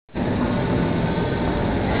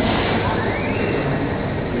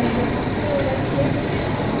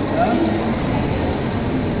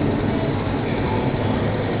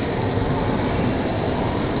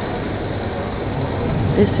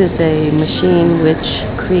is a machine which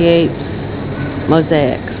creates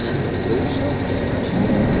mosaics.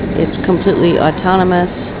 It's completely autonomous.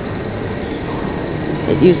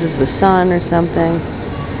 It uses the sun or something.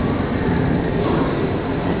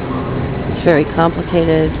 It's very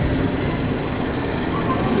complicated.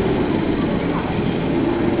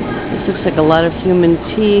 This looks like a lot of human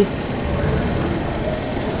teeth.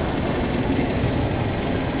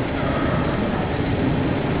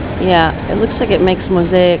 Yeah, it looks like it makes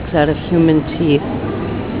mosaics out of human teeth.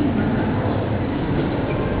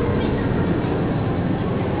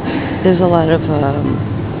 There's a lot of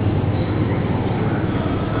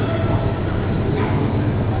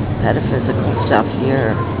pataphysical stuff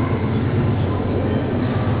here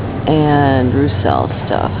and Roussel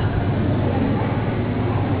stuff,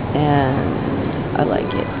 and I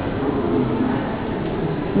like it.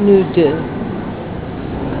 Nude.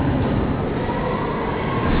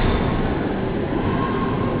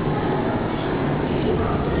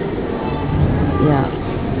 Yeah,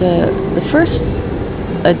 the first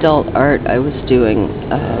adult art I was doing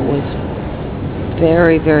was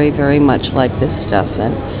very, very, very much like this stuff,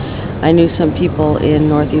 and I knew some people in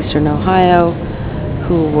northeastern Ohio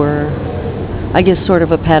who were, I guess, sort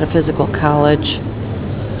of a pataphysical college.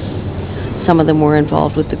 Some of them were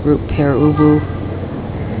involved with the group Pierre Loti,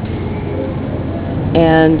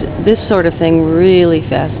 and this sort of thing really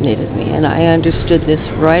fascinated me, and I understood this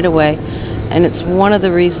right away. And it's one of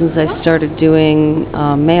the reasons I started doing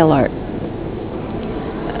mail art.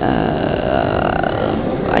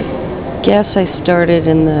 I guess I started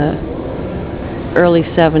in the early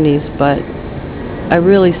 70s, but I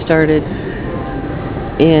really started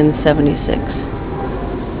in 76.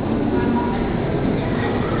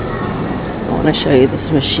 I want to show you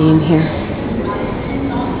this machine here.